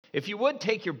If you would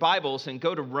take your Bibles and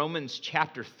go to Romans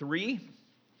chapter 3.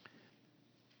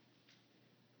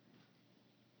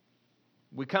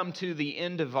 We come to the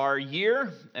end of our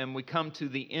year, and we come to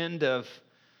the end of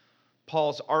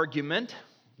Paul's argument,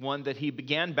 one that he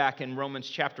began back in Romans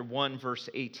chapter 1, verse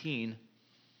 18.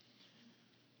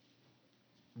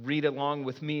 Read along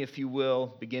with me, if you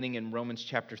will, beginning in Romans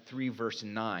chapter 3, verse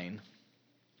 9.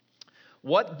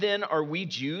 What then, are we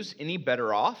Jews any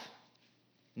better off?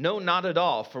 No, not at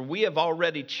all, for we have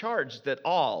already charged that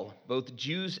all, both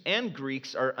Jews and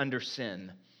Greeks, are under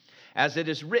sin. As it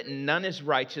is written, none is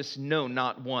righteous, no,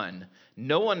 not one.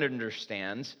 No one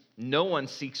understands, no one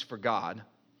seeks for God.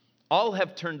 All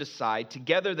have turned aside,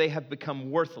 together they have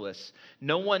become worthless.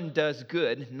 No one does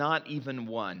good, not even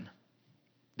one.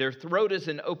 Their throat is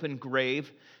an open grave.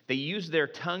 They use their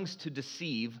tongues to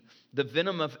deceive. The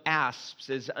venom of asps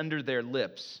is under their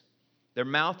lips. Their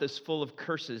mouth is full of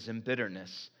curses and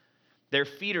bitterness. Their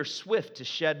feet are swift to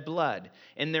shed blood.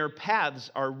 In their paths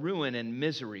are ruin and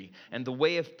misery, and the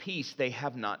way of peace they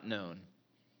have not known.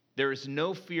 There is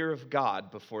no fear of God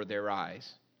before their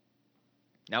eyes.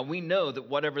 Now we know that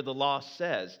whatever the law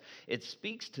says, it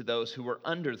speaks to those who are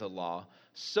under the law,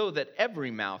 so that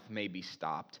every mouth may be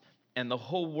stopped, and the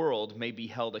whole world may be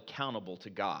held accountable to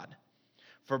God.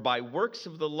 For by works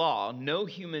of the law, no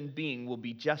human being will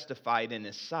be justified in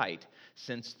his sight,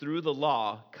 since through the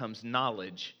law comes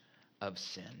knowledge of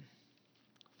sin.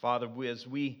 Father, as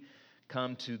we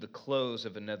come to the close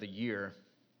of another year,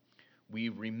 we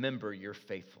remember your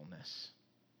faithfulness.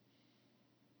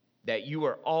 That you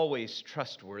are always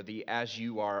trustworthy as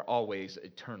you are always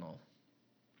eternal.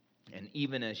 And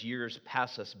even as years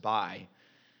pass us by,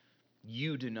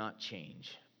 you do not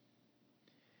change.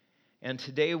 And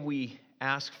today we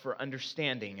ask for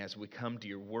understanding as we come to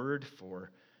your word,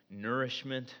 for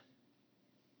nourishment,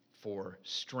 for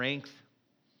strength,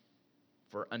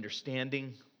 for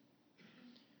understanding.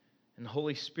 And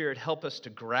Holy Spirit, help us to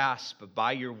grasp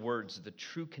by your words the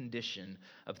true condition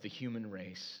of the human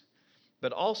race,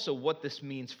 but also what this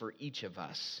means for each of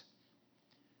us.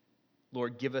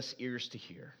 Lord, give us ears to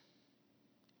hear.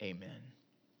 Amen.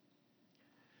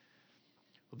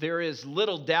 There is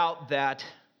little doubt that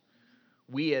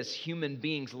we as human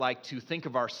beings like to think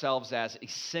of ourselves as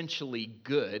essentially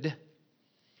good,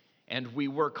 and we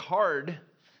work hard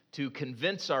to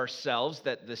convince ourselves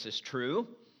that this is true.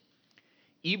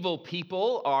 Evil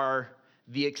people are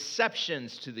the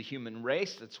exceptions to the human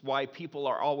race. That's why people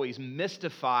are always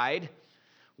mystified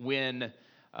when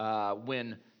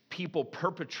people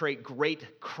perpetrate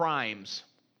great crimes,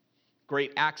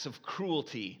 great acts of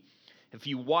cruelty. If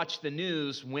you watch the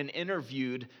news, when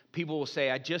interviewed, people will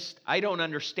say, I don't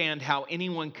understand how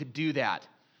anyone could do that.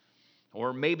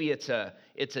 Or maybe it's a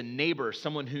neighbor,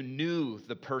 someone who knew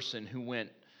the person who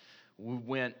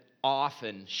went off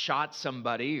and shot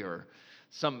somebody or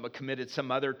committed some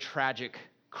other tragic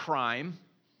crime.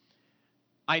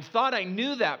 I thought I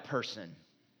knew that person.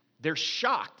 They're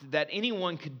shocked that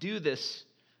anyone could do this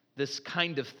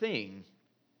kind of thing.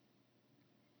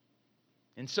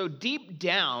 And so deep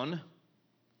down,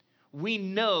 we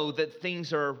know that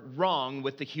things are wrong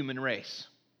with the human race.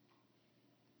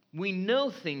 We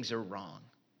know things are wrong.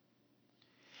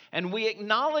 And we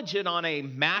acknowledge it on a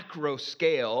macro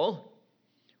scale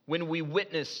when we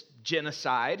witness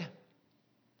genocide,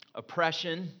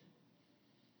 oppression,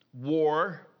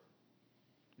 war,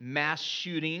 mass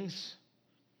shootings,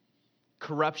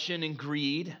 corruption and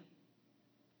greed.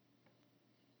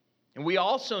 And we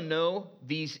also know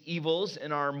these evils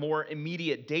in our more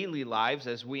immediate daily lives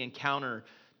as we encounter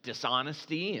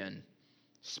dishonesty and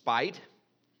spite,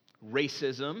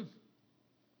 racism,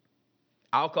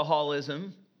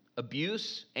 alcoholism,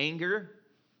 abuse, anger,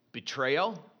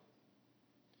 betrayal.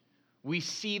 We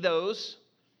see those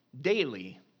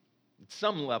daily at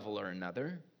some level or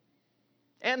another.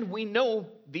 And we know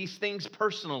these things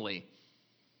personally.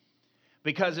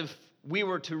 Because if we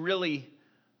were to really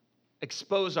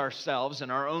expose ourselves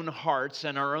and our own hearts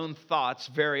and our own thoughts,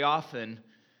 very often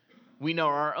we know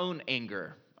our own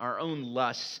anger, our own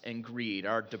lusts and greed,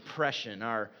 our depression,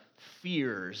 our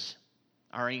fears,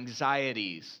 our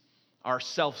anxieties, our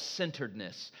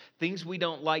self-centeredness, things we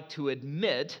don't like to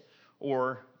admit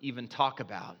or even talk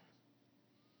about.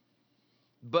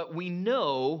 But we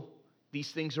know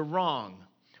these things are wrong.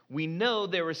 We know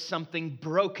there is something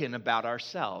broken about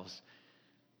ourselves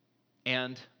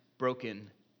and broken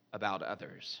about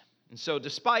others. And so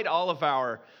despite all of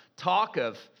our talk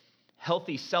of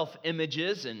healthy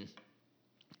self-images and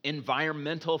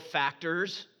environmental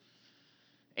factors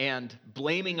and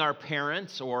blaming our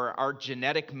parents or our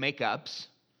genetic makeups,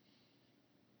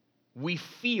 we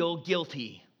feel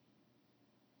guilty.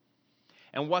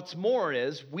 And what's more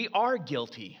is we are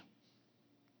guilty.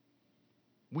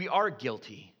 We are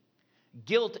guilty.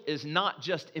 Guilt is not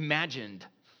just imagined.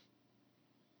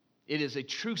 It is a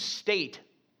true state.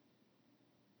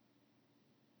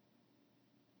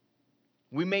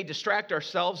 We may distract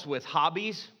ourselves with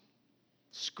hobbies,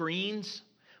 screens.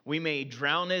 We may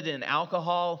drown it in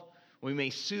alcohol. We may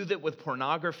soothe it with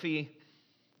pornography.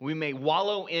 We may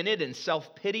wallow in it in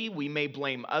self-pity. We may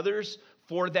blame others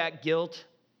for that guilt.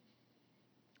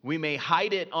 We may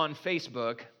hide it on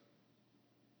Facebook.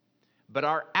 But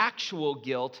our actual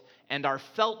guilt and our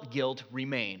felt guilt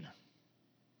remain.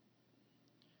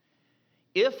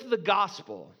 If the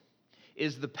gospel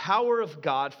is the power of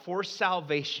God for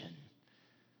salvation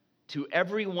to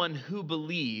everyone who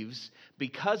believes,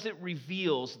 because it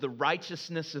reveals the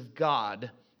righteousness of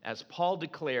God, as Paul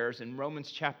declares in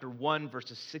Romans chapter 1,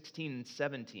 verses 16 and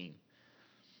 17,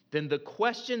 then the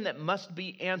question that must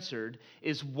be answered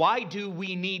is, why do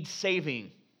we need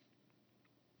saving?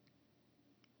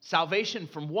 Salvation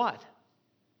from what?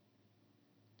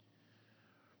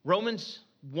 Romans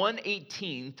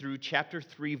 1:18 through chapter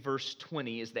 3, verse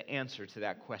 20 is the answer to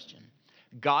that question.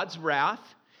 God's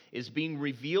wrath is being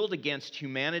revealed against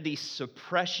humanity's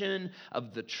suppression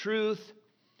of the truth,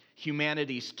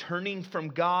 humanity's turning from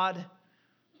God,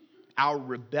 our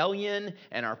rebellion,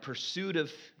 and our pursuit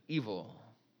of evil,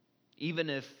 even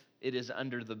if it is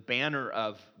under the banner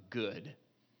of good.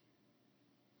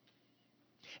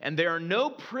 And there are no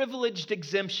privileged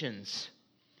exemptions,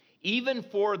 even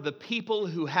for the people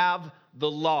who have the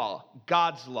law,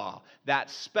 God's law, that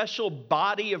special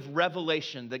body of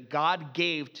revelation that God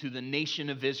gave to the nation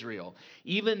of Israel.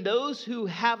 Even those who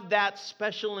have that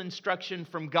special instruction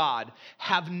from God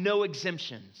have no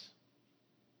exemptions.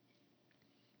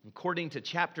 According to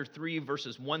chapter 3,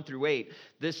 verses 1 through 8,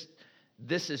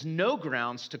 this is no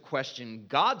grounds to question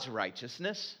God's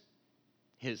righteousness,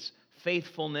 his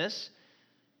faithfulness,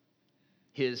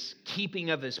 his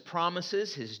keeping of his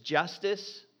promises, his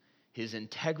justice, his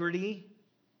integrity.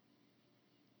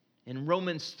 In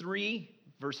Romans 3,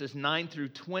 verses 9 through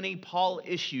 20, Paul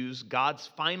issues God's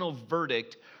final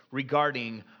verdict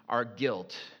regarding our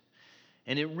guilt.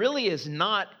 And it really is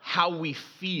not how we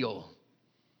feel.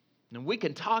 And we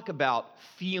can talk about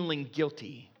feeling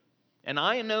guilty. And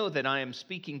I know that I am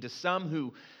speaking to some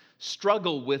who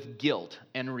struggle with guilt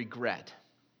and regret.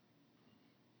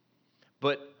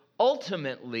 But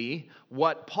ultimately,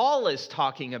 what Paul is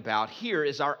talking about here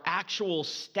is our actual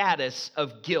status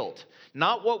of guilt.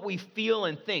 Not what we feel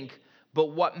and think,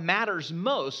 but what matters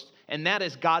most, and that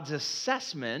is God's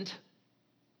assessment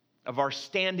of our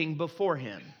standing before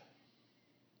him.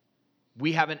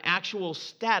 We have an actual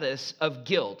status of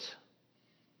guilt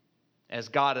as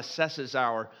God assesses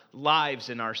our lives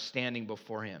and our standing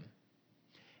before him.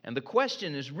 And the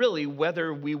question is really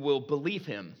whether we will believe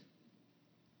him,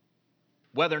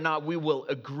 whether or not we will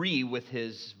agree with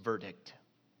his verdict.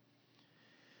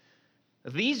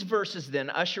 These verses then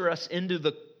usher us into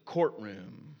the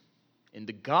courtroom,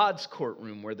 into God's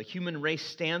courtroom, where the human race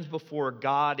stands before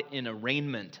God in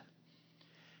arraignment.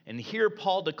 And here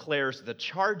Paul declares the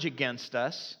charge against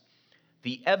us,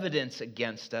 the evidence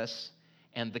against us,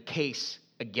 and the case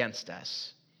against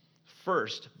us.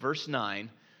 First, verse 9,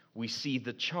 we see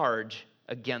the charge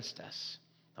against us.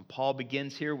 And Paul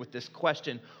begins here with this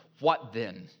question, what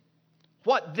then?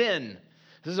 What then?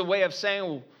 This is a way of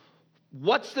saying,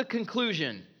 what's the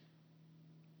conclusion?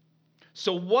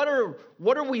 So what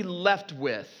are we left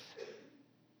with?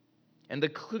 And the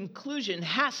conclusion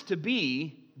has to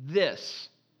be this.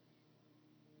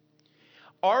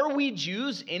 Are we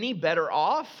Jews any better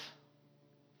off?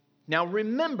 Now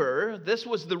remember, this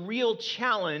was the real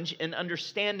challenge in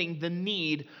understanding the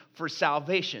need for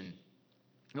salvation.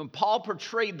 When Paul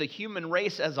portrayed the human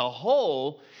race as a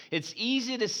whole, it's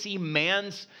easy to see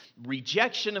man's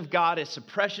rejection of God, his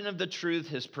suppression of the truth,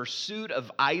 his pursuit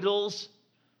of idols,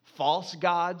 false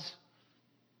gods,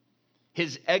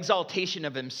 his exaltation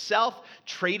of himself,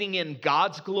 trading in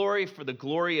God's glory for the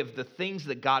glory of the things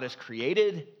that God has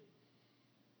created.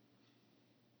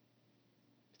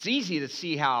 It's easy to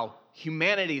see how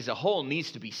humanity as a whole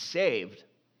needs to be saved.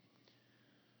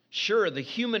 Sure, the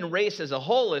human race as a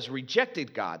whole has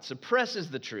rejected God,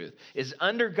 suppresses the truth, is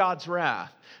under God's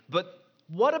wrath. But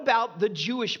what about the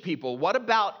Jewish people? What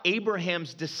about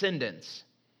Abraham's descendants?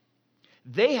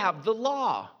 They have the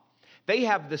law. They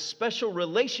have the special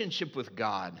relationship with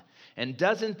God. And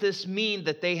doesn't this mean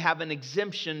that they have an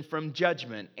exemption from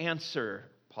judgment? Answer,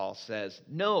 Paul says,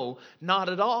 no, not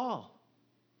at all.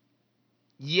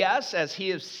 Yes, as he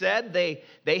has said,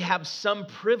 they have some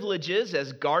privileges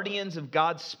as guardians of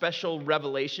God's special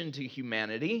revelation to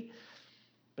humanity.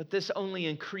 But this only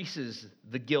increases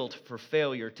the guilt for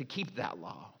failure to keep that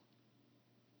law.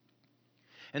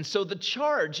 And so the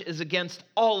charge is against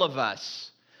all of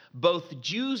us. Both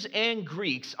Jews and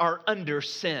Greeks are under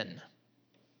sin.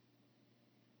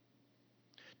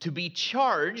 To be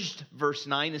charged, verse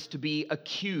 9, is to be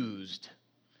accused.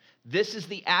 This is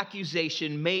the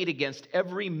accusation made against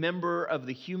every member of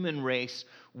the human race.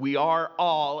 We are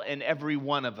all and every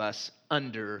one of us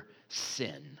under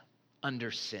sin.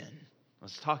 Under sin.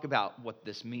 Let's talk about what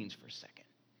this means for a second.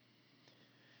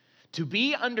 To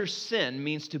be under sin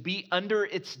means to be under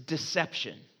its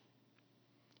deception,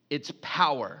 its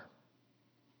power,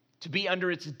 to be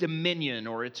under its dominion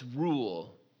or its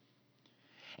rule,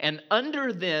 and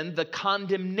under then the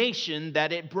condemnation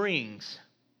that it brings.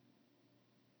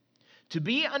 To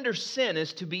be under sin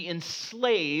is to be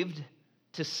enslaved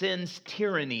to sin's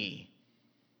tyranny,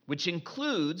 which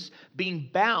includes being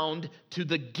bound to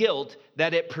the guilt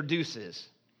that it produces.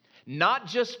 Not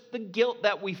just the guilt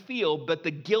that we feel, but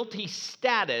the guilty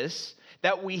status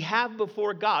that we have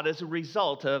before God as a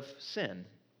result of sin.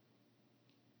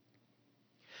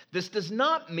 This does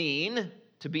not mean,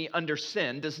 to be under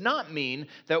sin, does not mean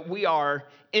that we are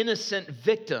innocent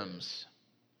victims,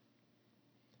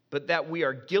 but that we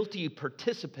are guilty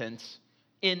participants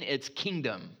in its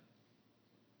kingdom.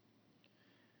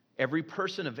 Every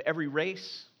person of every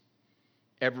race,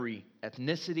 every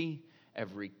ethnicity,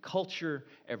 every culture,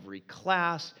 every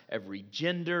class, every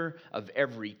gender, of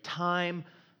every time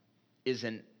is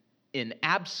in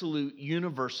absolute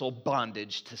universal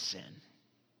bondage to sin.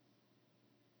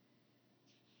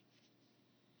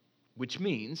 Which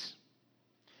means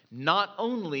not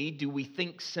only do we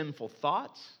think sinful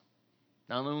thoughts,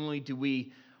 not only do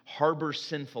we harbor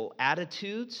sinful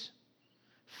attitudes,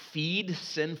 feed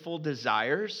sinful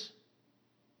desires,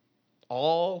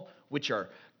 all which are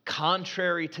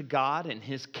contrary to God and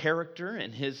His character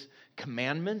and His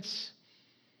commandments.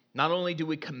 Not only do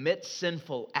we commit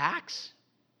sinful acts,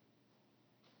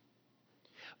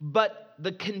 but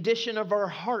the condition of our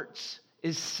hearts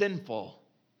is sinful.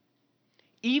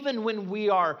 Even when we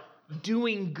are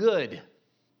doing good,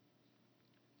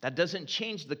 that doesn't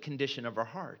change the condition of our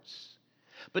hearts.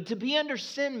 But to be under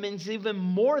sin means even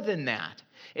more than that.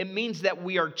 It means that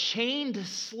we are chained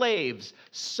slaves,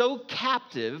 so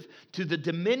captive to the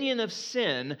dominion of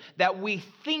sin that we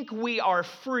think we are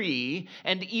free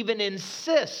and even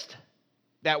insist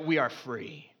that we are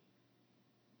free.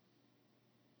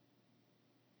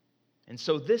 And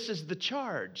so this is the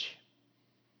charge.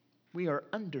 We are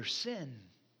under sin.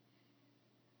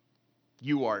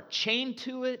 You are chained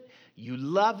to it. You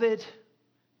love it.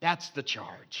 That's the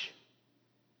charge.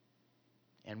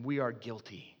 And we are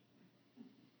guilty.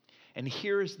 And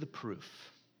here is the proof.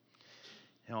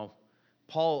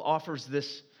 Paul offers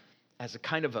this as a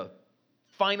kind of a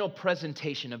final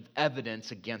presentation of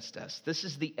evidence against us. This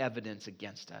is the evidence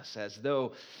against us, as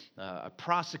though a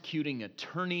prosecuting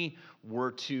attorney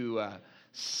were to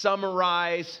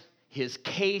summarize his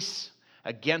case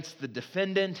against the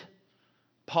defendant.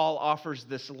 Paul offers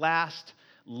this last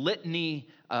litany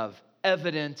of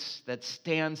evidence that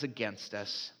stands against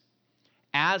us,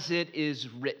 as it is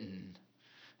written.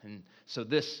 And so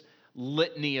this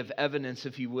litany of evidence,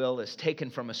 if you will, is taken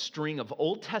from a string of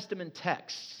Old Testament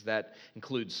texts that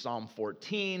include Psalm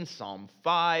 14, Psalm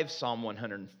 5, Psalm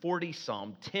 140,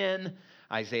 Psalm 10,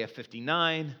 Isaiah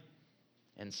 59,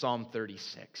 and Psalm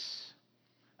 36.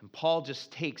 And Paul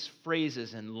just takes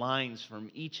phrases and lines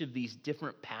from each of these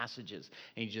different passages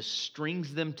and he just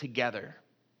strings them together.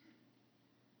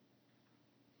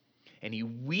 And he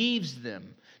weaves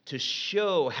them to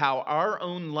show how our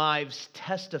own lives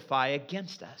testify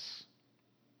against us.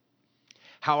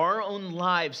 How our own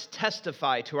lives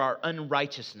testify to our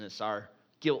unrighteousness, our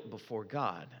guilt before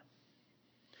God.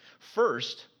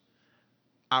 First,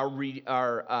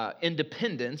 our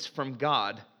independence from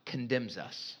God condemns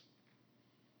us.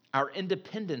 Our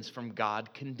independence from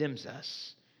God condemns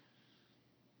us.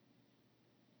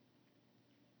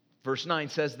 Verse 9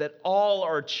 says that all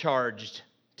are charged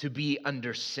to be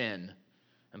under sin.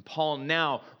 And Paul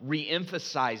now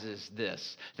reemphasizes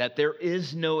this, that there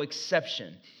is no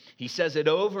exception. He says it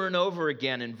over and over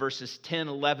again in verses 10,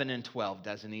 11, and 12,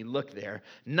 doesn't he? Look there.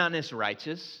 None is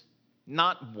righteous,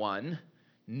 not one,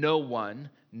 no one,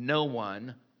 no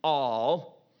one,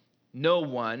 all, no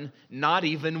one, not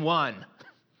even one.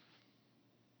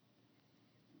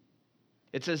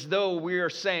 It's as though we are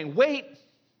saying, wait,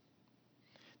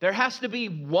 there has to be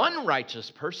one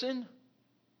righteous person.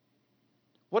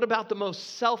 What about the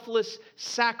most selfless,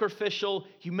 sacrificial,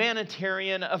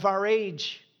 humanitarian of our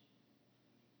age?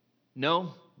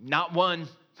 No, not one.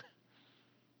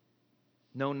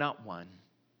 No, not one.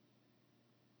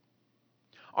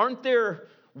 Aren't there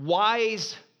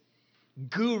wise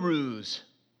gurus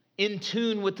in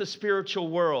tune with the spiritual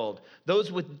world,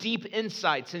 those with deep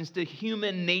insights into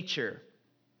human nature,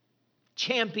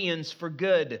 champions for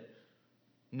good?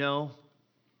 No,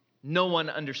 no one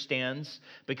understands,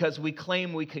 because we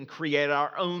claim we can create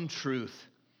our own truth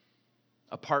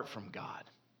apart from God.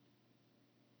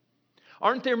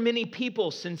 Aren't there many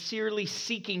people sincerely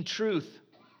seeking truth,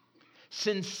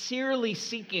 sincerely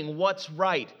seeking what's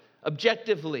right,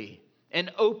 objectively and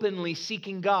openly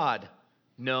seeking God?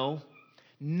 No,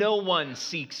 no one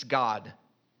seeks God.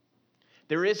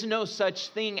 There is no such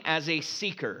thing as a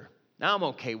seeker. Now, I'm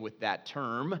okay with that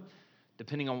term,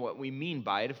 depending on what we mean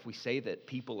by it. If we say that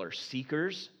people are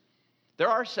seekers, there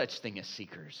are such things as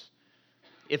seekers.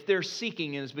 If they're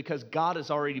seeking, it is because God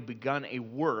has already begun a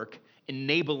work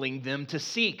enabling them to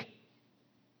seek.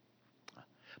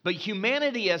 But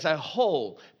humanity as a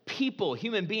whole, people,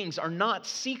 human beings, are not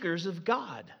seekers of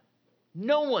God.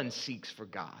 No one seeks for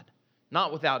God,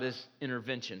 not without his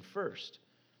intervention first.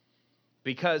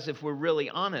 Because if we're really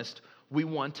honest, we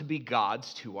want to be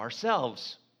gods to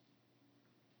ourselves.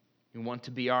 We want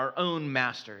to be our own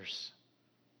masters.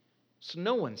 So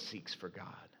no one seeks for God.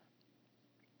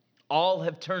 All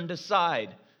have turned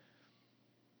aside.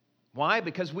 Why?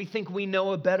 Because we think we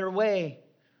know a better way.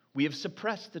 We have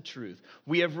suppressed the truth.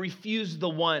 We have refused the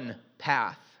one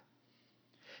path.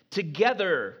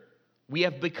 Together, we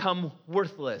have become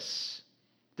worthless.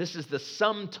 This is the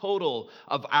sum total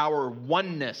of our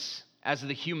oneness as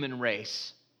the human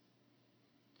race.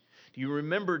 Do you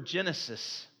remember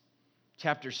Genesis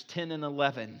chapters 10 and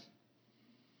 11?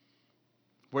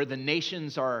 Where the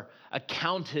nations are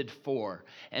accounted for.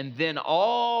 And then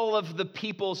all of the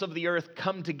peoples of the earth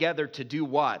come together to do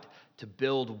what? To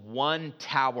build one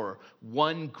tower,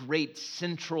 one great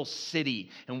central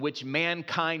city in which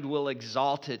mankind will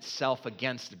exalt itself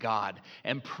against God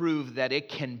and prove that it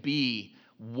can be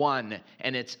one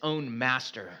and its own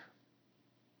master.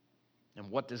 And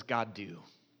what does God do?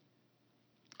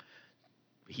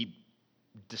 He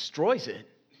destroys it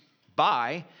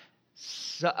by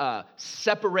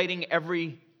separating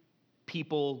every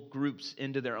people groups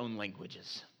into their own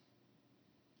languages,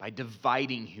 by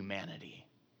dividing humanity.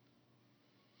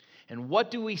 And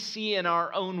what do we see in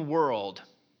our own world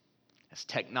as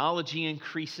technology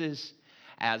increases,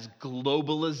 as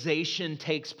globalization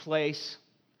takes place?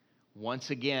 Once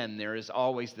again, there is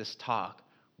always this talk.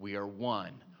 We are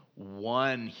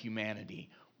one humanity,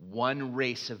 one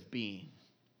race of being.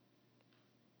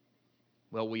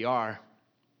 Well, we are,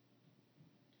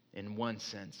 in one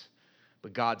sense.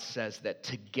 But God says that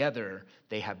together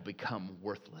they have become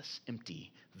worthless,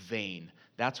 empty, vain.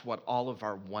 That's what all of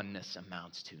our oneness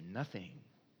amounts to. Nothing.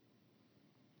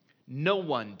 No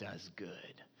one does good.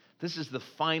 This is the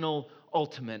final,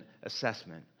 ultimate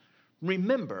assessment.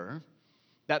 Remember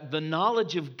that the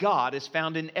knowledge of God is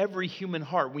found in every human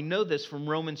heart. We know this from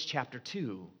Romans chapter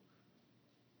 2.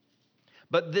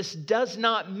 But this does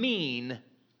not mean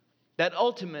that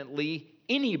ultimately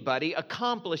anybody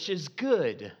accomplishes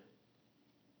good.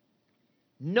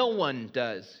 No one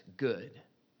does good.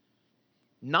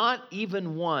 Not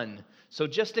even one. So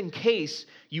just in case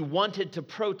you wanted to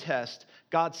protest,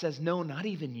 God says, no, not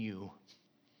even you.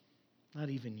 Not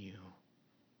even you.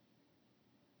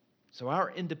 So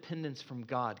our independence from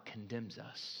God condemns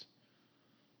us.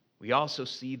 We also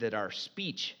see that our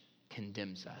speech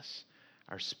condemns us.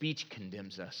 Our speech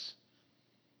condemns us.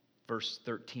 Verse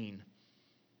 13.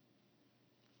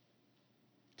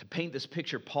 To paint this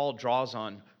picture, Paul draws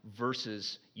on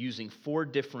verses using 4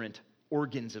 different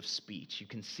organs of speech. You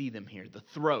can see them here. The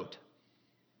throat,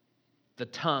 the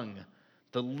tongue,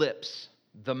 the lips,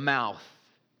 the mouth.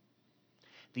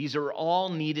 These are all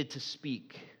needed to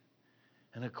speak.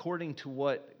 And according to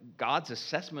what God's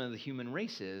assessment of the human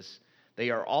race is, they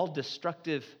are all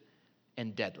destructive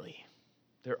and deadly.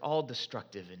 They're all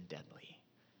destructive and deadly.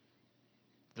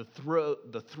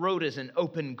 The throat is an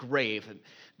open grave.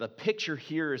 The picture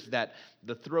here is that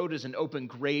the throat is an open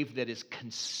grave that is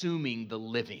consuming the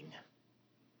living.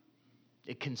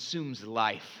 It consumes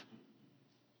life.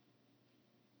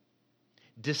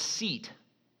 Deceit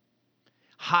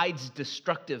hides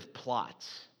destructive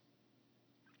plots.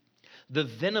 The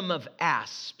venom of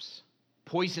asps,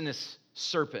 poisonous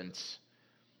serpents,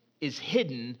 is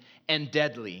hidden and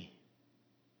deadly.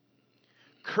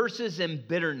 Curses and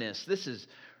bitterness.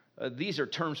 These are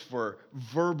terms for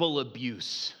verbal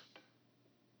abuse.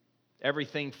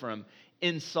 Everything from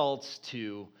insults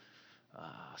to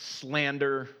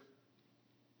slander,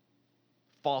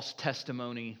 false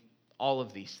testimony, all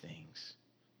of these things.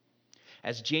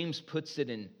 As James puts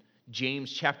it in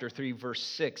James chapter 3, verse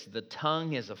 6, the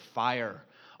tongue is a fire,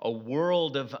 a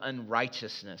world of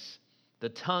unrighteousness. The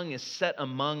tongue is set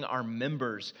among our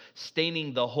members,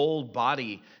 staining the whole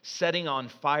body, setting on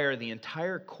fire the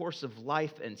entire course of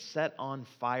life, and set on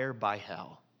fire by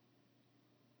hell.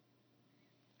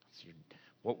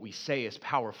 What we say is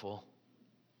powerful.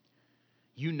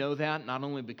 You know that not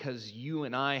only because you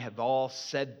and I have all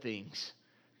said things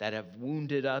that have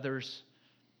wounded others,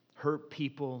 hurt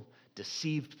people,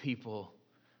 deceived people,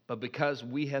 but because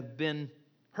we have been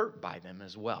hurt by them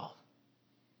as well.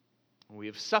 We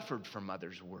have suffered from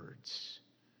others' words.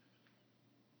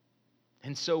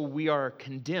 And so we are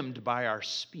condemned by our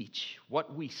speech,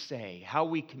 what we say, how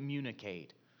we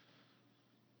communicate.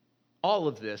 All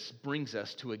of this brings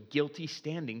us to a guilty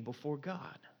standing before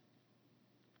God.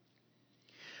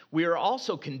 We are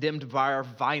also condemned by our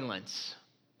violence.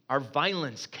 Our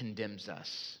violence condemns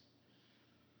us.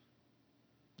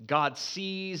 God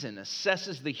sees and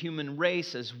assesses the human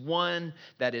race as one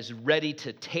that is ready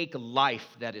to take life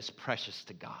that is precious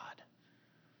to God.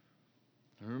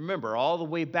 And remember, all the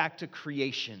way back to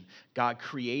creation, God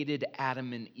created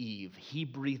Adam and Eve. He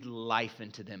breathed life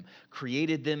into them,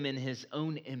 created them in his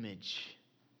own image.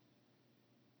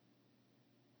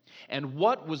 And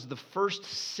what was the first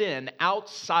sin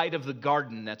outside of the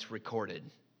garden that's recorded?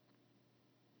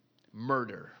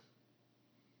 Murder.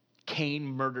 Cain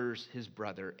murders his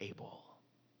brother Abel.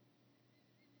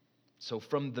 So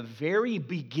from the very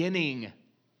beginning,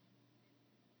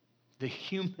 the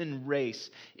human race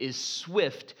is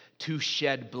swift to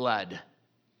shed blood,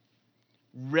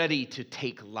 ready to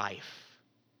take life.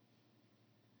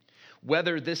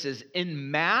 Whether this is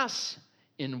en masse,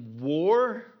 in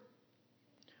war,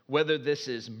 whether this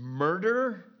is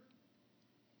murder,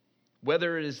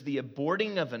 whether it is the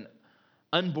aborting of an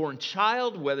unborn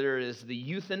child, whether it is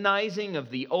the euthanizing of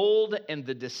the old and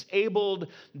the disabled,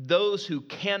 those who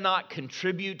cannot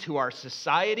contribute to our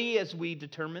society as we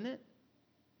determine it.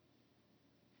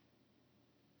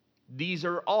 These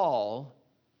are all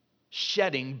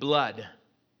shedding blood,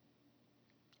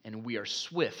 and we are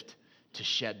swift to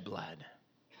shed blood.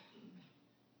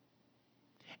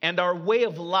 And our way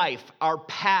of life, our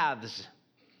paths,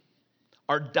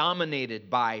 are dominated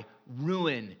by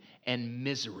ruin and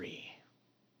misery,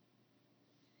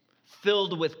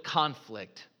 filled with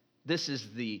conflict. This is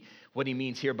what he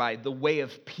means here by the way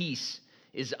of peace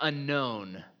is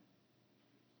unknown.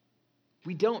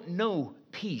 We don't know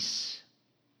peace.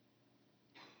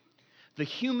 The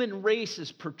human race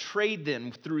is portrayed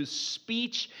then through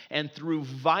speech and through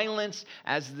violence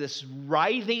as this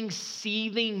writhing,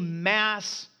 seething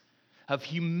mass of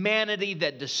humanity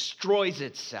that destroys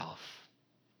itself.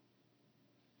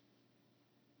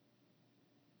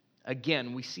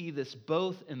 Again, we see this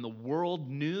both in the world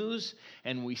news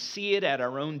and we see it at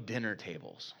our own dinner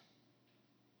tables.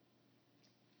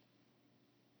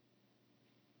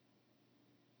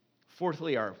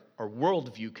 Fourthly, our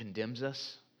worldview condemns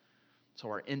us. So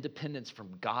our independence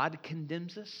from God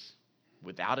condemns us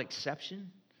without exception.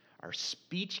 Our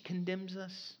speech condemns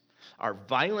us. Our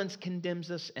violence condemns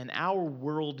us, and our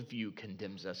worldview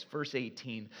condemns us. Verse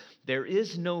 18, there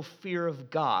is no fear of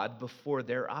God before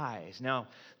their eyes. Now,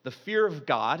 the fear of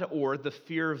God, or the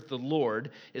fear of the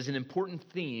Lord, is an important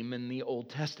theme in the Old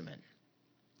Testament,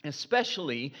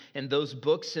 especially in those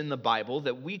books in the Bible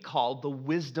that we call the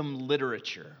wisdom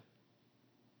literature.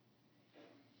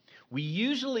 We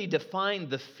usually define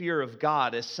the fear of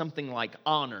God as something like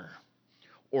honor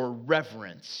or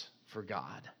reverence for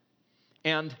God.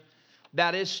 And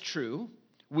that is true.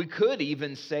 We could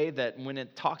even say that when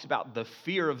it talks about the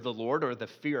fear of the Lord or the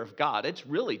fear of God, it's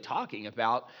really talking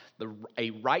about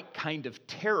a right kind of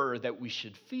terror that we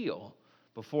should feel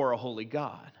before a holy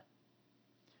God.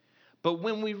 But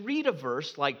when we read a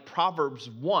verse like Proverbs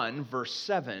 1, verse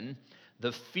 7,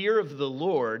 the fear of the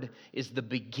Lord is the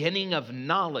beginning of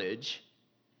knowledge,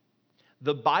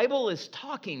 the Bible is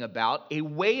talking about a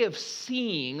way of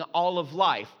seeing all of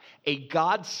life, a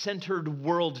God-centered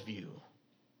worldview.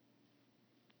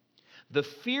 The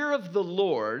fear of the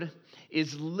Lord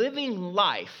is living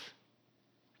life,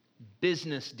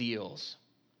 business deals,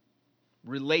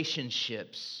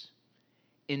 relationships,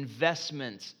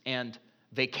 investments, and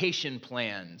vacation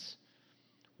plans,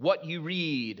 what you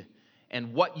read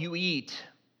and what you eat.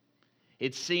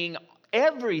 It's seeing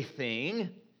everything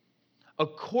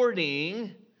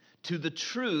according to the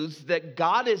truths that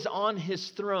God is on his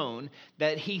throne,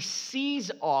 that he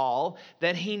sees all,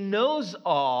 that he knows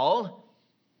all,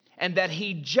 and that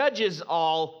he judges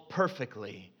all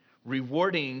perfectly,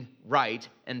 rewarding right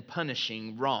and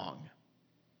punishing wrong.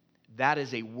 That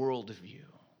is a worldview.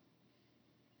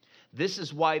 This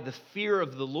is why the fear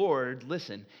of the Lord,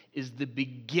 listen, is the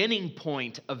beginning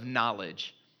point of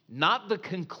knowledge, not the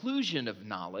conclusion of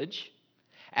knowledge,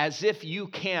 as if you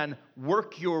can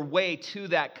work your way to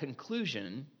that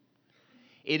conclusion.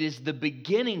 It is the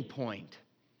beginning point.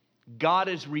 God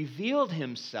has revealed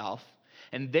himself,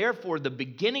 and therefore the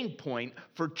beginning point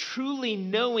for truly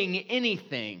knowing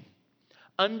anything,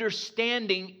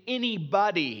 understanding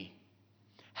anybody,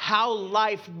 how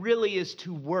life really is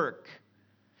to work,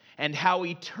 and how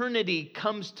eternity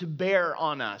comes to bear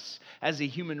on us as a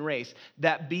human race.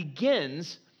 That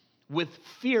begins with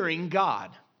fearing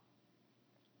God.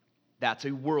 That's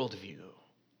a worldview.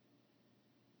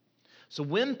 So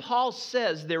when Paul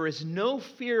says there is no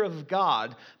fear of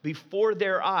God before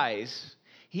their eyes,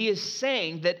 he is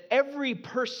saying that every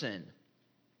person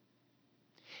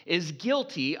is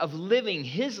guilty of living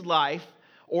his life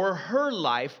or her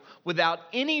life without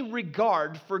any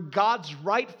regard for God's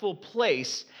rightful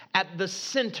place at the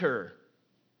center.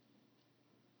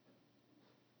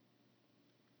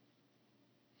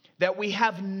 That we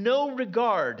have no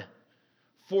regard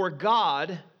for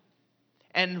God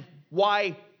and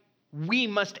why we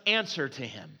must answer to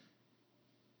him.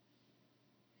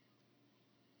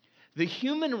 The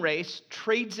human race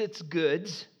trades its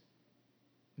goods,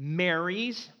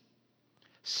 marries,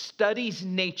 studies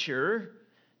nature,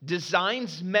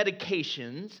 designs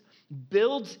medications,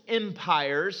 builds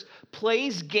empires,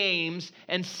 plays games,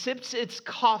 and sips its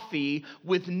coffee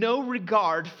with no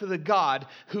regard for the God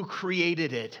who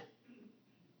created it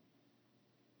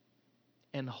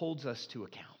and holds us to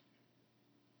account.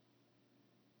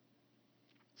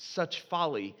 Such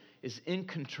folly is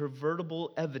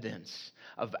incontrovertible evidence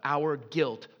of our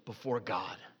guilt before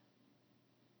God.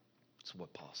 That's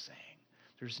what Paul's saying.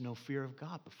 There's no fear of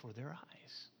God before their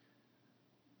eyes.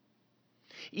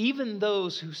 Even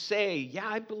those who say, yeah,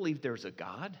 I believe there's a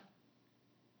God,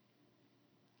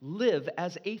 live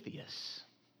as atheists.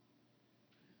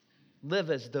 Live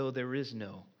as though there is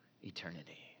no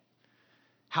eternity.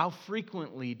 How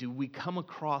frequently do we come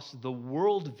across the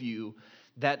worldview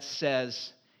that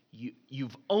says,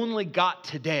 you've only got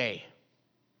today.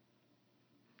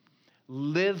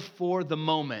 Live for the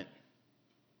moment.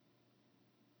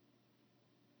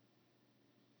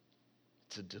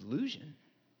 It's a delusion.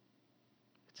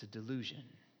 It's a delusion.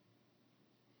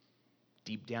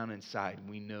 Deep down inside,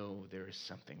 we know there is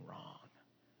something wrong.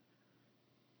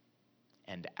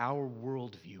 And our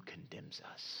worldview condemns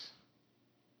us.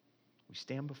 We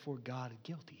stand before God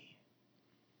guilty.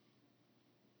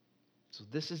 So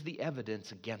this is the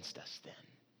evidence against us then,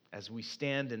 as we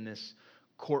stand in this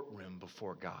courtroom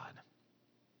before God.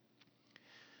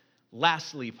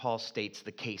 Lastly, Paul states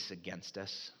the case against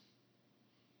us.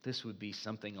 This would be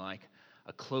something like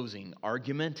a closing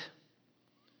argument,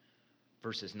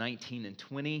 verses 19 and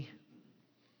 20.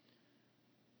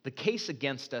 The case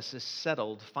against us is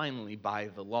settled finally by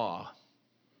the law.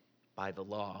 By the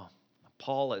law.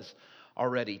 Paul has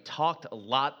already talked a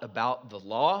lot about the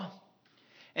law.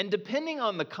 And depending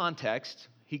on the context,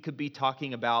 he could be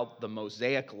talking about the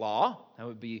Mosaic law. That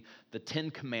would be the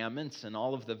 10 Commandments and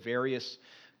all of the various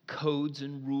codes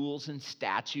and rules and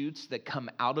statutes that come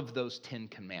out of those 10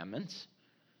 Commandments.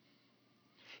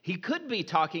 He could be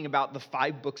talking about the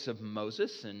 5 books of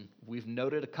Moses, and we've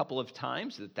noted a couple of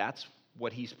times that that's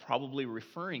what he's probably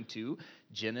referring to.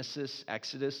 Genesis,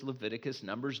 Exodus, Leviticus,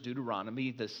 Numbers,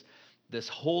 Deuteronomy, this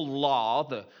whole law,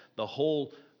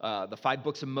 the 5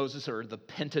 books of Moses, or the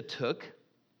Pentateuch.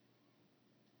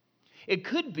 It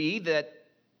could be that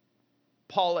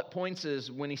Paul at points is,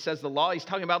 when he says the law, he's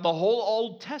talking about the whole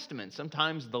Old Testament.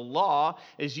 Sometimes the law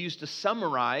is used to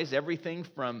summarize everything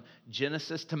from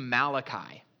Genesis to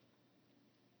Malachi.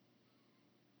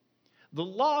 The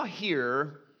law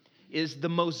here is the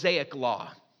Mosaic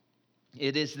law.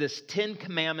 It is this 10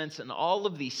 Commandments and all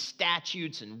of these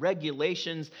statutes and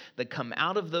regulations that come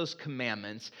out of those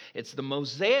commandments. It's the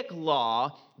Mosaic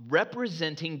law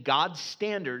representing God's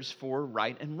standards for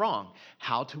right and wrong,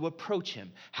 how to approach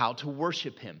him, how to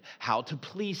worship him, how to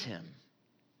please him.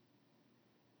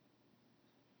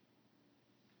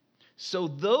 So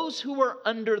those who are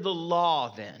under the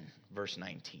law then, verse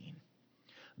 19,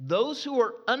 those who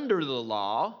are under the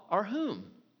law are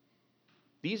whom?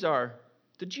 These are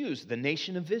the Jews, the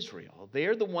nation of Israel. They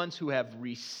are the ones who have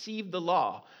received the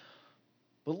law.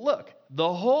 But look,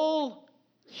 the whole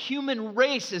human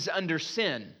race is under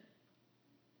sin.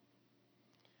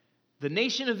 The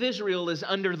nation of Israel is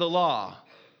under the law.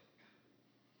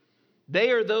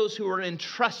 They are those who are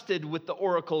entrusted with the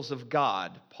oracles of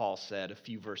God, Paul said a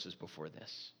few verses before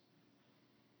this.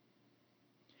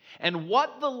 And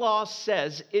what the law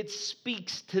says, it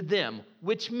speaks to them,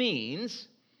 which means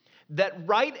that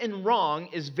right and wrong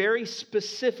is very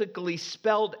specifically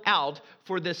spelled out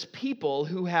for this people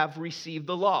who have received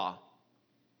the law,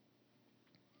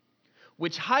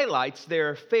 which highlights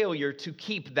their failure to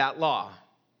keep that law.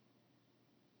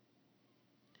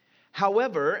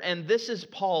 However, and this is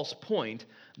Paul's point,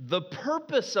 the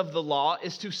purpose of the law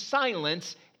is to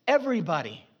silence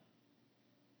everybody.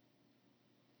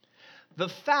 The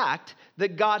fact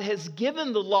that God has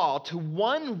given the law to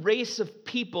one race of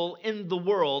people in the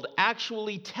world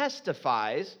actually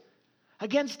testifies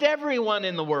against everyone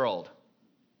in the world.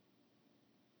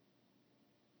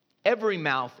 Every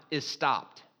mouth is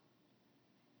stopped.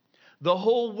 The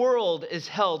whole world is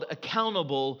held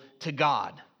accountable to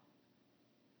God.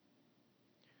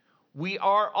 We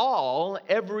are all,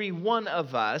 every one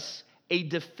of us, a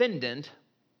defendant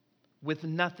with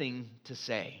nothing to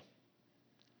say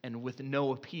and with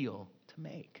no appeal to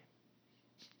make.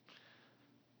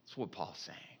 That's what Paul's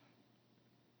saying.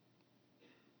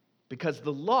 Because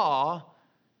the law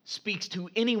speaks to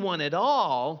anyone at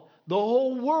all, the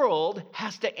whole world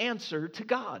has to answer to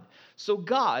God. So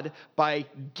God, by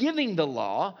giving the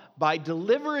law, by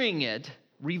delivering it,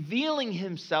 revealing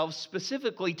himself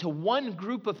specifically to one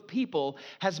group of people,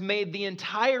 has made the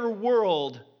entire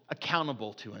world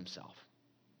accountable to himself.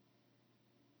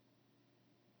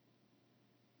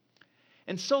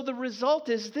 And so the result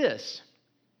is this.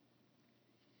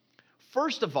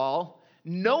 First of all,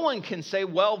 no one can say,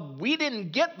 well, we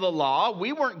didn't get the law.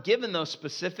 We weren't given those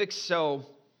specifics, so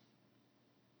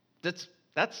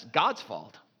that's God's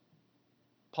fault.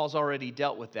 Paul's already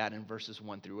dealt with that in verses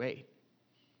 1 through 8.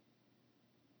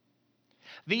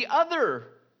 The other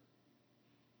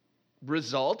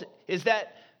result is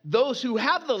that those who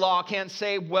have the law can't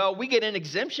say, well, we get an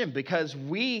exemption because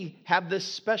we have this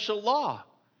special law.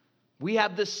 We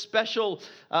have this special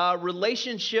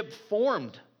relationship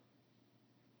formed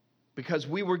because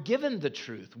we were given the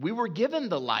truth. We were given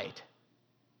the light.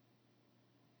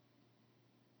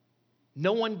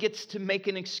 No one gets to make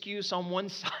an excuse on one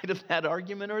side of that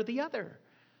argument or the other.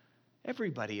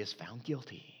 Everybody is found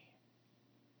guilty.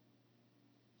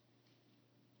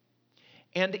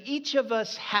 And each of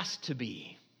us has to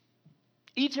be.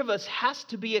 Each of us has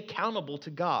to be accountable to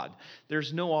God.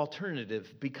 There's no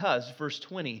alternative because, verse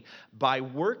 20, by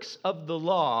works of the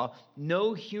law,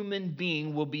 no human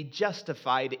being will be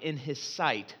justified in his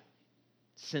sight,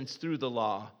 since through the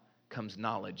law comes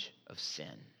knowledge of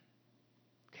sin.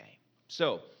 Okay,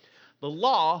 so the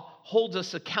law holds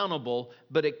us accountable,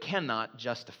 but it cannot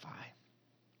justify.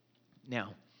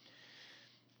 Now,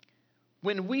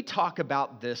 when we talk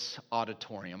about this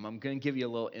auditorium, I'm going to give you a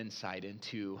little insight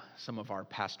into some of our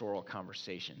pastoral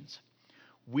conversations.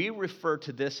 We refer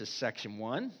to this as Section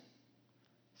 1,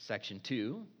 Section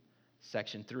 2,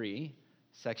 Section 3,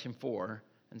 Section 4,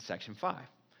 and Section 5.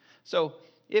 So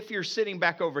if you're sitting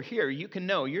back over here, you can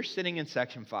know you're sitting in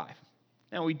Section 5.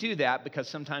 Now, we do that because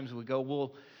sometimes we go,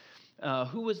 well,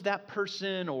 who was that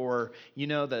person? Or,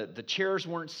 the chairs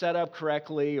weren't set up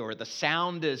correctly, or the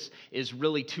sound is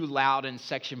really too loud in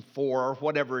Section 4, or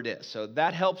whatever it is. So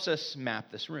that helps us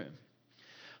map this room.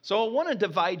 So I want to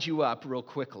divide you up real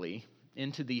quickly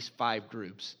into these 5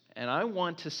 groups. And I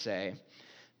want to say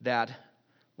that,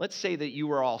 let's say that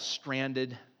you are all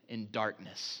stranded in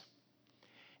darkness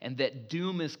and that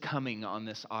doom is coming on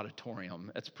this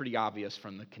auditorium. That's pretty obvious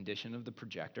from the condition of the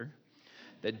projector,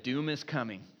 that doom is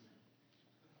coming.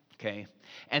 Okay,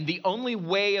 and the only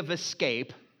way of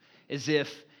escape is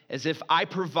if I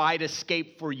provide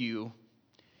escape for you,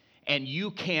 and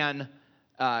you can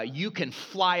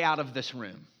fly out of this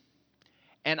room.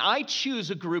 And I choose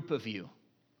a group of you.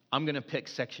 I'm going to pick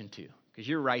Section 2 because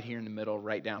you're right here in the middle,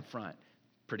 right down front.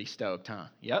 Pretty stoked, huh?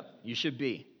 Yep, you should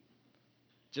be.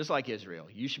 Just like Israel,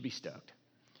 you should be stoked.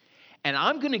 And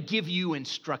I'm going to give you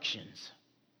instructions.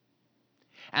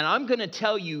 And I'm going to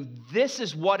tell you this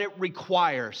is what it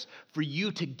requires for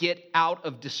you to get out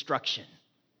of destruction.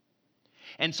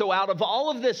 And so out of all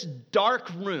of this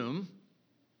dark room,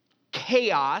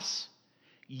 chaos,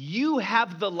 you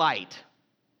have the light.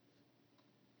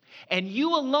 And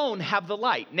you alone have the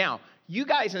light. Now, you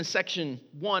guys in Section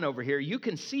 1 over here, you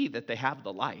can see that they have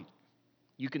the light.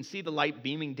 You can see the light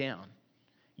beaming down.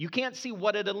 You can't see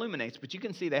what it illuminates, but you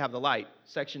can see they have the light.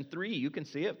 Section 3, you can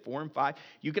see it. 4 and 5,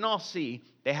 you can all see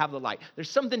they have the light.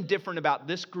 There's something different about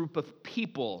this group of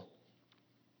people.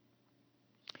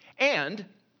 And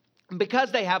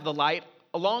because they have the light,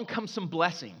 along come some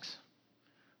blessings.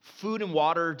 Food and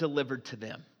water delivered to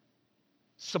them.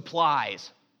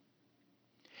 Supplies.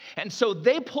 And so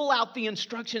they pull out the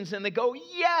instructions and they go,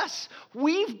 yes,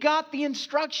 we've got the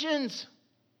instructions.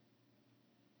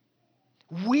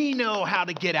 We know how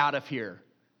to get out of here.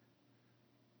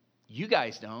 You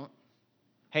guys don't.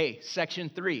 Hey,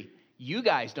 section 3, you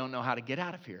guys don't know how to get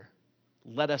out of here.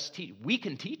 Let us teach. We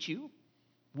can teach you.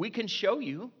 We can show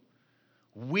you.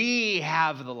 We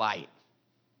have the light.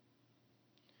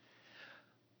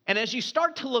 And as you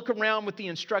start to look around with the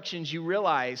instructions, you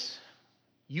realize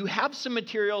you have some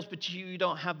materials, but you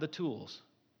don't have the tools.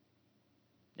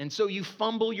 And so you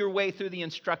fumble your way through the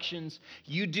instructions.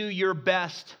 You do your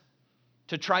best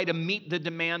to try to meet the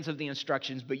demands of the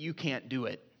instructions, but you can't do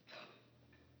it.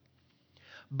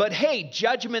 But hey,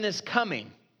 judgment is coming.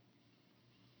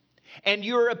 And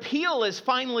your appeal is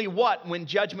finally what when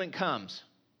judgment comes?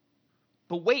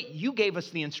 But wait, you gave us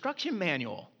the instruction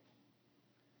manual.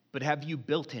 But have you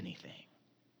built anything?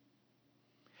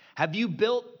 Have you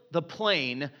built the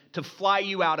plane to fly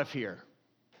you out of here?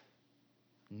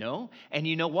 No. And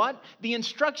you know what? The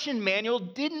instruction manual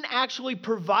didn't actually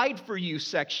provide for you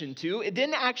section 2. It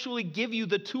didn't actually give you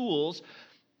the tools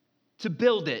to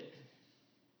build it.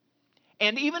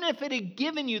 And even if it had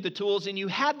given you the tools and you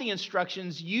had the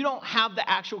instructions, you don't have the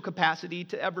actual capacity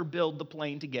to ever build the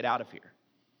plane to get out of here.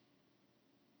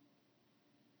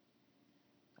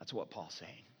 That's what Paul's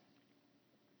saying.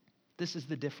 This is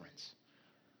the difference.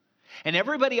 And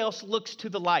everybody else looks to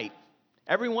the light.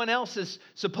 Everyone else is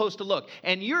supposed to look.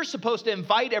 And you're supposed to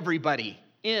invite everybody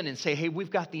in and say, hey, we've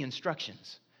got the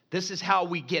instructions. This is how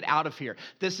we get out of here.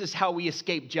 This is how we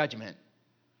escape judgment.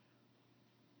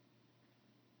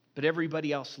 But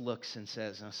everybody else looks and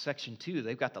says, section 2,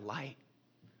 they've got the light.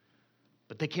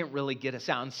 But they can't really get us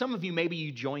out. And some of you, maybe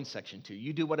you join section 2.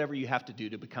 You do whatever you have to do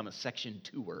to become a section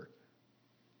 2er.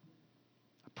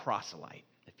 A proselyte,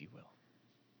 if you will.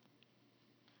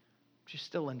 But you're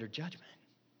still under judgment.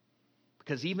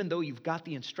 Because even though you've got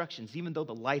the instructions, even though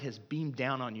the light has beamed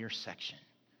down on your section,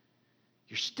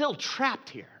 you're still trapped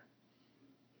here.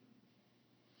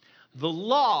 The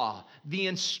law, the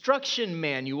instruction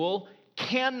manual,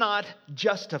 cannot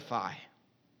justify.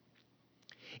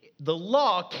 The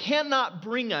law cannot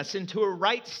bring us into a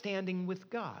right standing with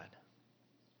God.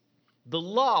 The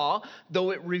law, though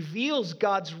it reveals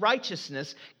God's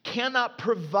righteousness, cannot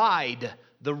provide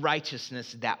the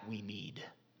righteousness that we need.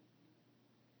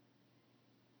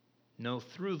 No,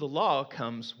 through the law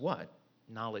comes what?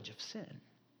 Knowledge of sin.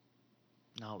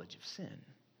 Knowledge of sin.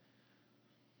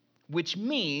 Which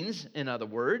means, in other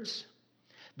words,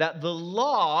 that the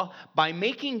law, by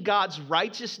making God's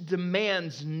righteous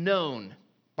demands known,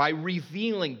 by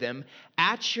revealing them,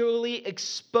 actually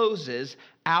exposes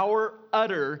our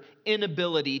utter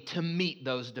inability to meet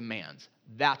those demands.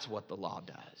 That's what the law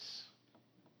does.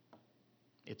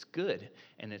 It's good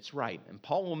and it's right. And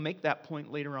Paul will make that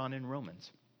point later on in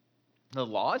Romans. The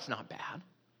law is not bad.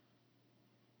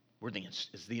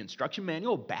 Is the instruction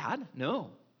manual bad? No.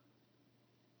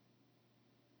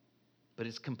 But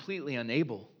it's completely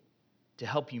unable to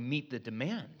help you meet the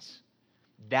demands.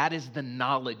 That is the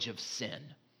knowledge of sin.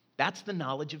 That's the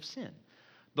knowledge of sin.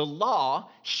 The law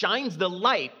shines the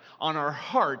light on our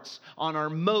hearts, on our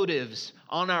motives,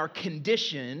 on our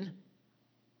condition,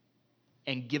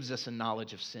 and gives us a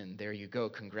knowledge of sin. There you go.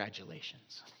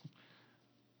 Congratulations.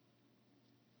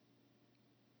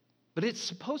 But it's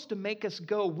supposed to make us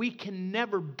go, we can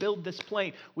never build this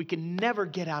plane. We can never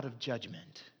get out of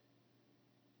judgment.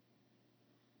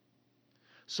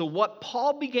 So what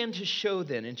Paul began to show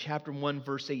then in chapter 1,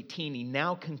 verse 18, he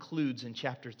now concludes in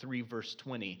chapter 3, verse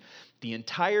 20. The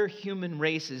entire human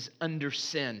race is under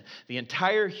sin. The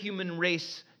entire human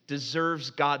race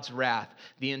deserves God's wrath.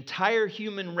 The entire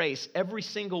human race, every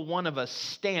single one of us,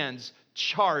 stands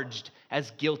charged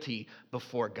as guilty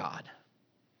before God.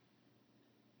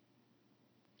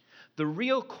 The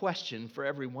real question for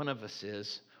every one of us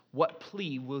is, what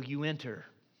plea will you enter?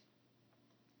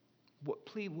 What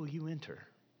plea will you enter?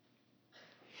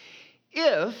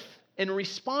 If, in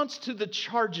response to the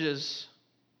charges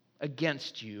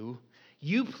against you,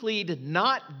 you plead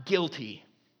not guilty,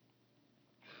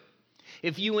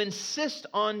 if you insist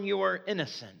on your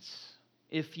innocence,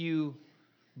 if you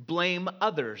blame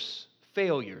others'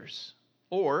 failures,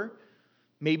 or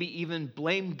maybe even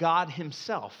blame God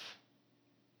himself,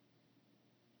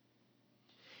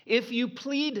 if you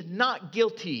plead not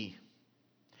guilty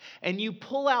and you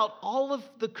pull out all of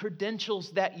the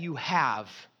credentials that you have,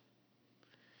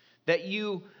 that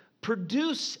you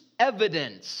produce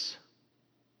evidence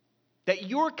that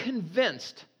you're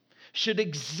convinced should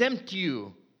exempt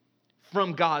you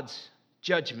from God's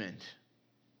judgment,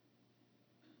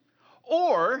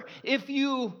 or if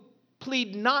you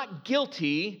plead not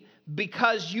guilty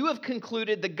because you have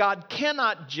concluded that God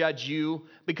cannot judge you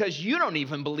because you don't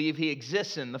even believe he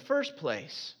exists in the first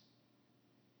place.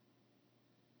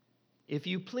 If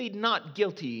you plead not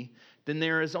guilty, then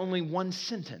there is only one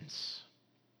sentence,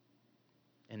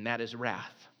 and that is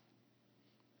wrath.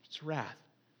 It's wrath.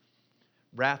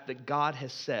 Wrath that God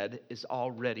has said is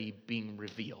already being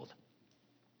revealed,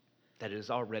 that it is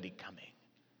already coming.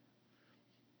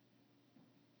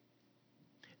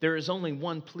 There is only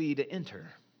one plea to enter.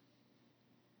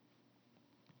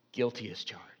 Guilty as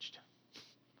charged.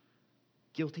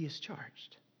 Guilty as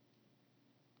charged.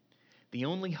 The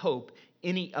only hope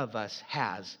any of us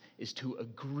has is to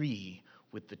agree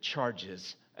with the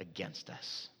charges against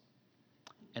us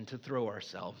and to throw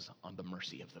ourselves on the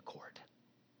mercy of the court.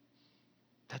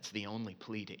 That's the only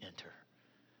plea to enter.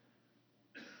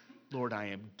 Lord, I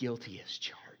am guilty as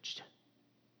charged.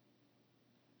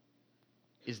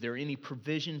 Is there any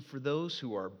provision for those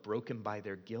who are broken by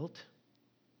their guilt?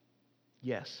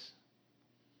 Yes.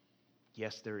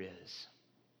 Yes, there is.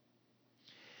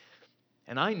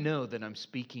 And I know that I'm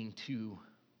speaking to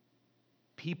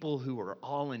people who are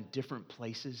all in different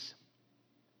places.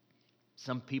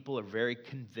 Some people are very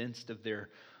convinced of their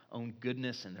own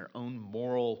goodness and their own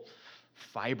moral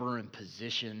fiber and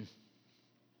position.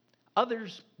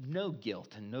 Others know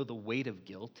guilt and know the weight of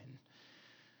guilt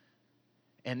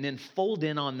and then fold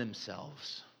in on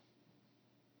themselves,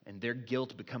 and their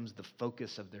guilt becomes the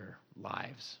focus of their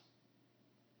lives.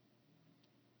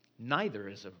 Neither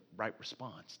is a right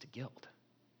response to guilt,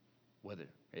 whether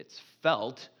it's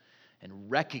felt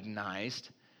and recognized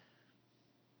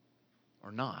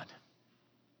or not.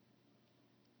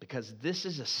 Because this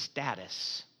is a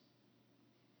status,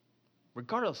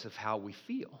 regardless of how we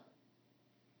feel.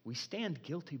 We stand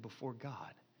guilty before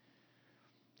God.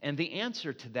 And the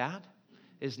answer to that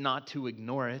is not to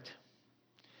ignore it.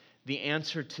 The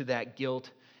answer to that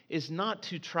guilt is not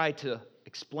to try to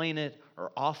explain it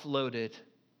or offload it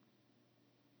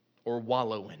or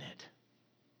wallow in it.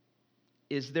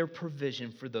 Is there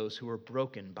provision for those who are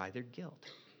broken by their guilt?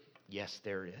 Yes,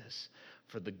 there is.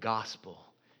 For the gospel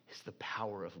is the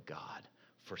power of God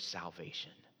for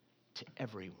salvation to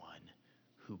everyone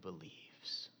who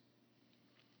believes.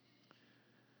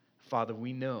 Father,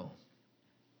 we know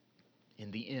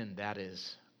in the end that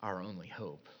is our only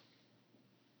hope.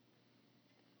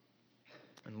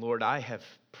 And Lord, I have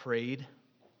prayed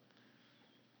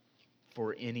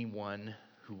for anyone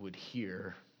who would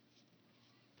hear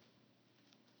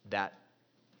that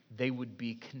they would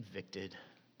be convicted,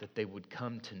 that they would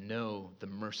come to know the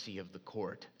mercy of the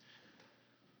court,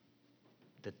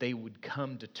 that they would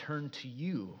come to turn to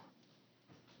you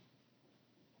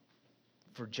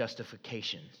for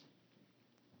justification,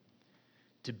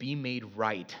 to be made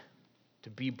right,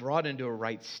 to be brought into a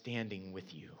right standing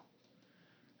with you.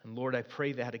 And Lord, I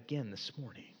pray that again this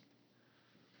morning,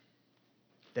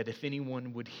 that if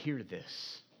anyone would hear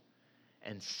this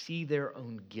and see their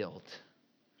own guilt,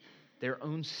 their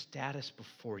own status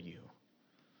before you,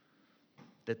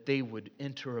 that they would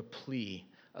enter a plea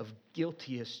of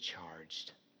guilty as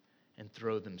charged and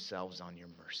throw themselves on your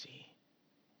mercy.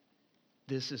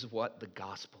 This is what the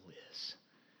gospel is.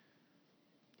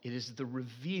 It is the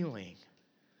revealing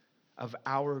of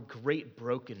our great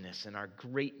brokenness and our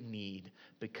great need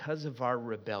because of our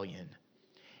rebellion,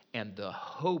 and the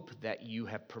hope that you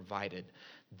have provided,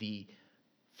 the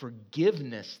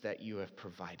forgiveness that you have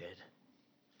provided,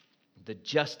 the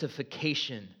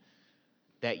justification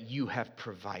that you have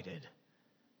provided,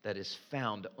 that is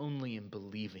found only in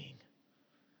believing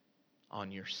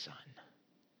on your Son.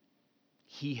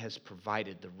 He has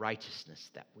provided the righteousness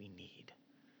that we need.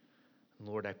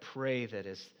 Lord, I pray that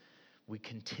as we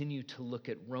continue to look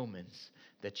at Romans,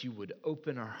 that you would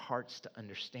open our hearts to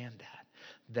understand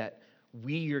that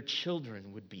we, your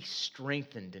children, would be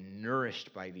strengthened and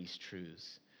nourished by these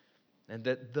truths, and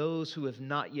that those who have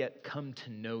not yet come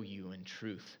to know you in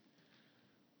truth,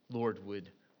 Lord,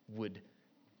 would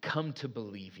come to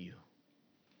believe you.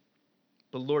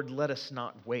 But Lord, let us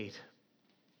not wait.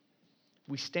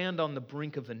 We stand on the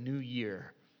brink of a new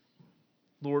year.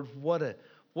 Lord, what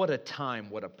a time,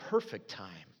 what a perfect time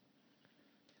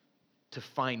to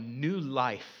find new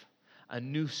life, a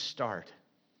new start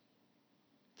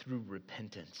through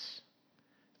repentance,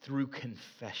 through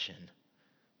confession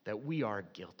that we are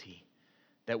guilty,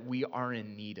 that we are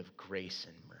in need of grace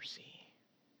and mercy.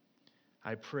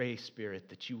 I pray, Spirit,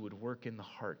 that you would work in the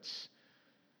hearts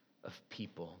of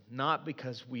people, not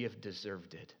because we have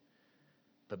deserved it,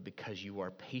 but because you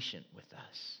are patient with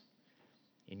us.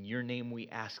 In your name we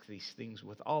ask these things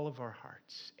with all of our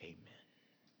hearts. Amen.